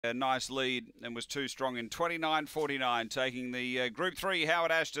A nice lead and was too strong in 29.49, taking the Group 3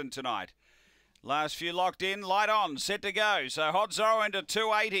 Howard Ashton tonight. Last few locked in, light on, set to go. So Hot Zorro into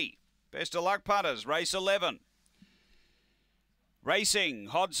 280. Best of luck, punters. Race 11. Racing,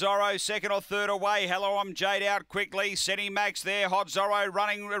 Hot Zorro second or third away. Hello, I'm Jade out quickly. Senny Max there. Hot Zorro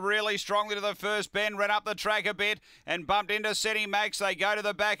running really strongly to the first bend. Ran up the track a bit and bumped into Senny Max. They go to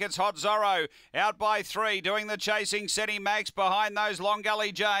the back. It's Hot Zorro out by 3. Doing the chasing, Senny Max behind those Long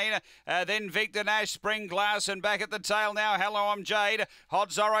Gully Jane. Then Victor Nash, Spring Glass, and back at the tail now. Hello, I'm Jade.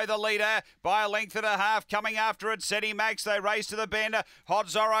 Hot Zorro the leader by a length and a half. Coming after it, Senny Max. They race to the bend. Hot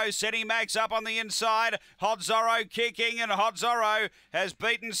Zorro, Senny Max up on the inside. Hot Zorro kicking, and Hot Zorro has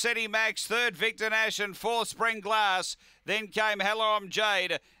beaten Senny Max, third Victor Nash and fourth Spring Glass. Then came Hello I'm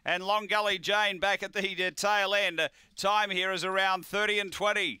Jade and Long Gully Jane back at the tail end. Time here is around 30 and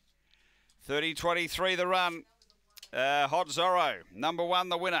 20. 30.23 the run. Hot Zorro, number 1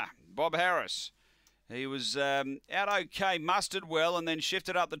 the winner, Bob Harris. He was out okay, mustered well and then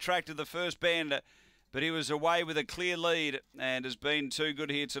shifted up the track to the first bend. But he was away with a clear lead and has been too good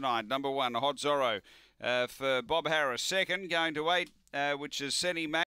here tonight. Number 1, Hot Zorro for Bob Harris. Second, going to 8, which is Senny Max.